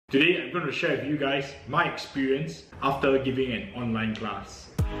Today I'm going to share with you guys my experience after giving an online class.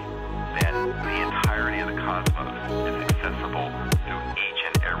 That the entirety of the cosmos is accessible to each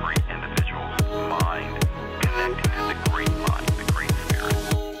and every individual's mind, connected to the great mind, the great spirit.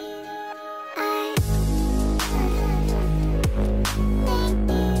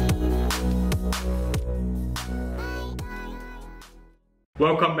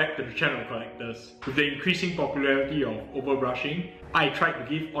 Welcome back to the channel, collectors. With the increasing popularity of overbrushing, I tried to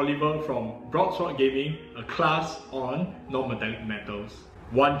give Oliver from Broadsword Gaming a class on non-metallic metals.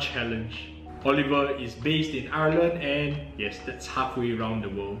 One challenge. Oliver is based in Ireland and yes, that's halfway around the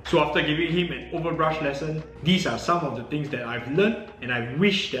world. So after giving him an overbrush lesson, these are some of the things that I've learned and I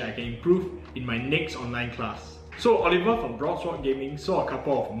wish that I can improve in my next online class. So Oliver from Broadsword Gaming saw a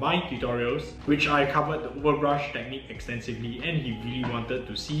couple of my tutorials which I covered the overbrush technique extensively, and he really wanted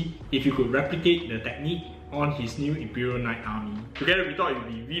to see if he could replicate the technique on his new Imperial Knight army. Together we thought it would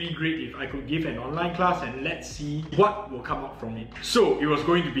be really great if I could give an online class and let's see what will come out from it. So it was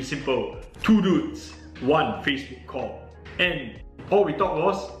going to be simple. 2 dudes, 1 Facebook call. And all we thought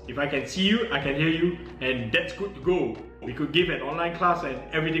was, if I can see you, I can hear you, and that's good to go. We could give an online class and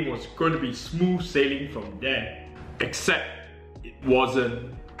everything was going to be smooth sailing from there. Except it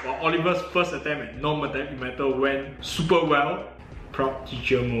wasn't. While Oliver's first attempt at non-metallic metal went super well, proud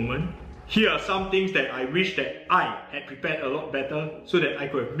teacher moment, here are some things that I wish that I had prepared a lot better so that I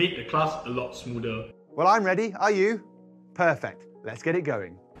could have made the class a lot smoother. Well, I'm ready. Are you? Perfect. Let's get it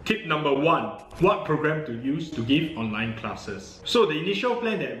going. Tip number 1. What program to use to give online classes. So the initial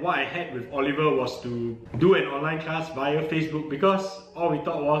plan that what I had with Oliver was to do an online class via Facebook, because all we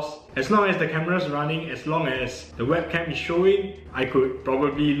thought was, as long as the camera's running, as long as the webcam is showing, I could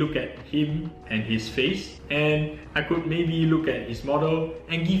probably look at him and his face, and I could maybe look at his model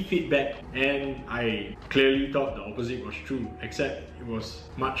and give feedback. And I clearly thought the opposite was true, except it was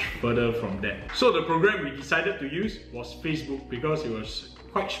much further from that. So the program we decided to use was Facebook because it was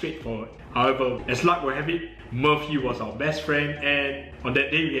quite straightforward. However, as luck will have it, Murphy was our best friend, and on that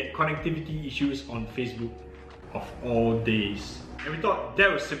day we had connectivity issues on Facebook of all days. And we thought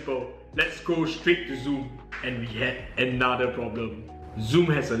that was simple, let's go straight to Zoom, and we had another problem. Zoom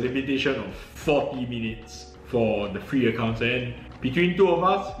has a limitation of 40 minutes for the free accounts, and between 2 of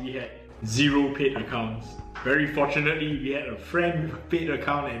us, we had 0 paid accounts. Very fortunately, we had a friend with a paid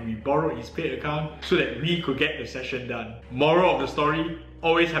account and we borrowed his paid account so that we could get the session done. Moral of the story,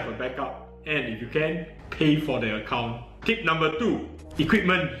 always have a backup, and if you can, pay for the account. Tip number 2.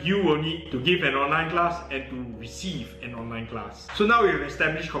 Equipment you will need to give an online class and to receive an online class. So now we have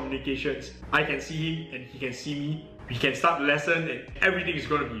established communications. I can see him and he can see me. We can start the lesson and everything is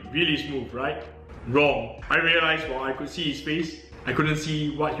going to be really smooth, right? Wrong. I realized while I could see his face, I couldn't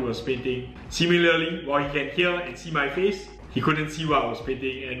see what he was painting. Similarly, while he can hear and see my face, he couldn't see what I was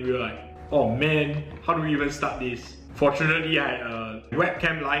painting, and we were like, oh man, how do we even start this? Fortunately, I had a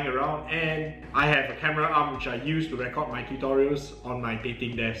webcam lying around and I have a camera arm which I use to record my tutorials on my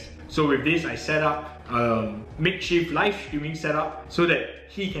painting desk. So with this, I set up a makeshift live streaming setup so that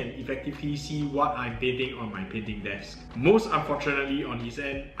he can effectively see what I'm painting on my painting desk. Most unfortunately, on his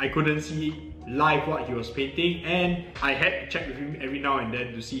end, I couldn't see live what he was painting, and I had to check with him every now and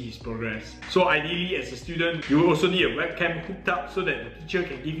then to see his progress. So ideally, as a student, you will also need a webcam hooked up so that the teacher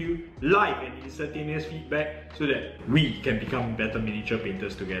can give you live and instantaneous feedback so that we can become better miniature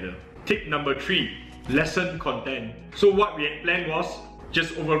painters together. Tip number 3. Lesson content. So what we had planned was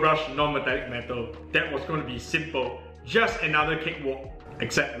just overbrush non-metallic metal. That was going to be simple. Just another cakewalk.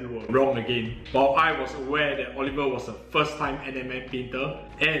 Except we were wrong again. While I was aware that Oliver was a first-time NMM painter,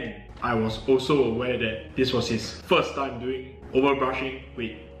 and I was also aware that this was his first time doing overbrushing.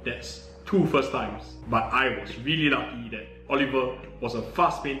 Wait, that's 2 first times. But I was really lucky that Oliver was a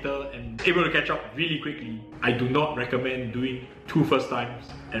fast painter and able to catch up really quickly. I do not recommend doing 2 first times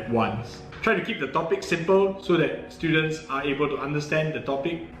at once. Try to keep the topic simple so that students are able to understand the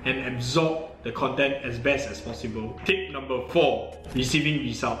topic and absorb the content as best as possible. Tip number 4. Receiving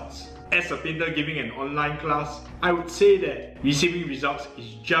results. As a painter giving an online class, I would say that receiving results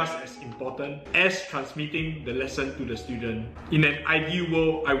is just as important as transmitting the lesson to the student. In an ideal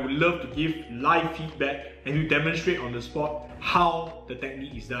world, I would love to give live feedback and to demonstrate on the spot how the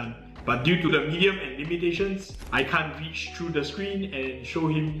technique is done. But due to the medium and limitations, I can't reach through the screen and show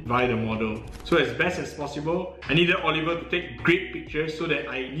him via the model. So as best as possible, I needed Oliver to take great pictures so that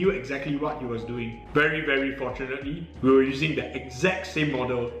I knew exactly what he was doing. Very fortunately, we were using the exact same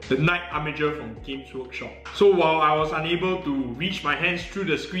model, the Knight Armager from Games Workshop. So while I was unable to reach my hands through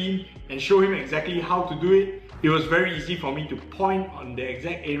the screen and show him exactly how to do it, it was very easy for me to point on the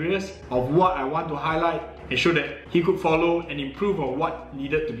exact areas of what I want to highlight and show that he could follow and improve on what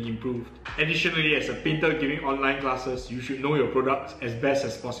needed to be improved. Additionally, as a painter giving online classes, you should know your products as best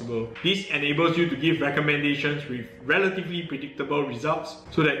as possible. This enables you to give recommendations with relatively predictable results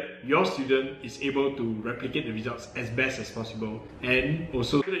so that your student is able to replicate the results as best as possible, and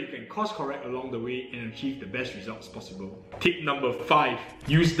also so that you can course correct along the way and achieve the best results possible. Tip number 5.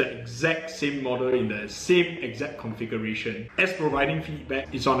 Use the exact same model in the same exact configuration. As providing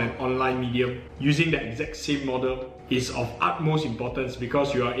feedback is on an online medium, using the exact same model is of utmost importance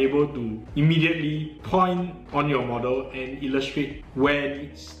because you are able to immediately point on your model and illustrate where it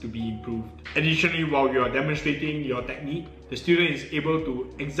needs to be improved. Additionally, while you are demonstrating your technique, the student is able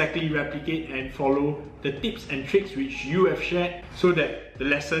to exactly replicate and follow the tips and tricks which you have shared so that the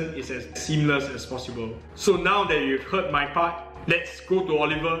lesson is as seamless as possible. So now that you've heard my part, let's go to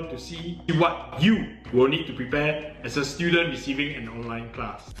Oliver to see what you will need to prepare as a student receiving an online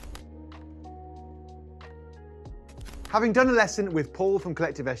class. Having done a lesson with Paul from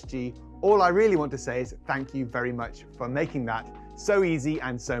Kolectiv SG, all I really want to say is thank you very much for making that so easy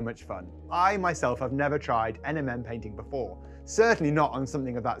and so much fun. I myself have never tried NMM painting before, certainly not on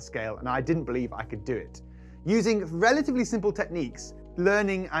something of that scale, and I didn't believe I could do it. Using relatively simple techniques,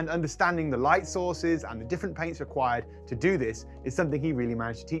 learning and understanding the light sources and the different paints required to do this is something he really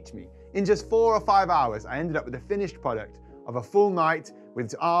managed to teach me. In just 4 or 5 hours, I ended up with a finished product of a full knight with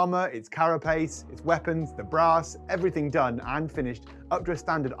its armour, its carapace, its weapons, the brass, everything done and finished up to a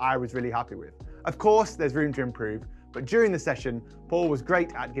standard I was really happy with. Of course, there's room to improve, but during the session, Paul was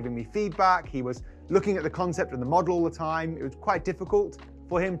great at giving me feedback. He was looking at the concept and the model all the time. It was quite difficult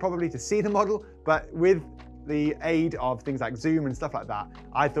for him probably to see the model, but with the aid of things like Zoom and stuff like that,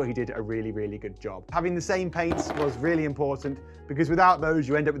 I thought he did a really, really good job. Having the same paints was really important because without those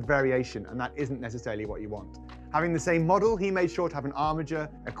you end up with variation, and that isn't necessarily what you want. Having the same model, he made sure to have an armature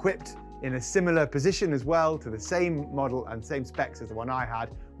equipped in a similar position as well to the same model and same specs as the one I had,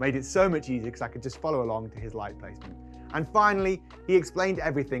 made it so much easier because I could just follow along to his light placement. And finally, he explained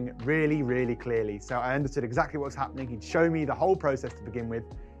everything really, really clearly, so I understood exactly what was happening. He'd show me the whole process to begin with.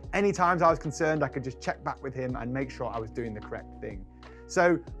 Any times I was concerned, I could just check back with him and make sure I was doing the correct thing.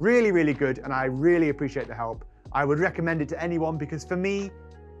 So really, really good, and I really appreciate the help. I would recommend it to anyone because for me,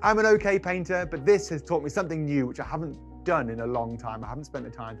 I'm an okay painter, but this has taught me something new, which I haven't done in a long time. I haven't spent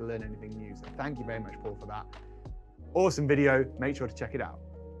the time to learn anything new, so thank you very much, Paul, for that. Awesome video, make sure to check it out.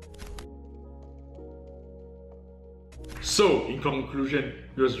 So, in conclusion,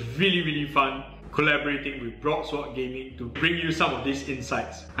 it was really, really fun collaborating with Broadsword Gaming to bring you some of these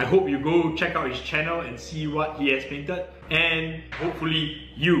insights. I hope you go check out his channel and see what he has painted, and hopefully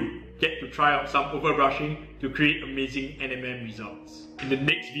you get to try out some overbrushing to create amazing NMM results. In the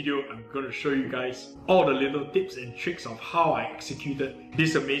next video, I'm going to show you guys all the little tips and tricks of how I executed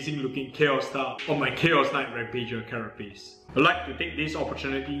this amazing looking Chaos Star on my Chaos Knight Rampager carapace. I'd like to take this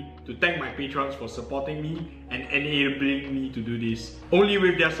opportunity to thank my patrons for supporting me and enabling me to do this. Only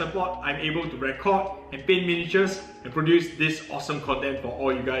with their support, I'm able to record and paint miniatures and produce this awesome content for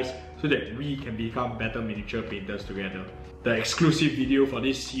all you guys so that we can become better miniature painters together. The exclusive video for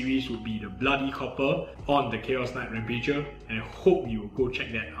this series would be the Bloody Copper on the Chaos Knight Rampager, and I hope you will go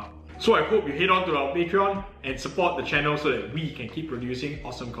check that out. So I hope you head on to our Patreon and support the channel so that we can keep producing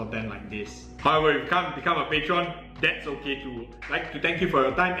awesome content like this. However, if you can't become a patron, that's okay too. I'd like to thank you for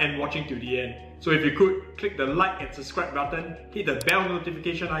your time and watching till the end. So if you could, click the like and subscribe button, hit the bell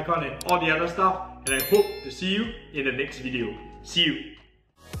notification icon and all the other stuff, and I hope to see you in the next video. See you!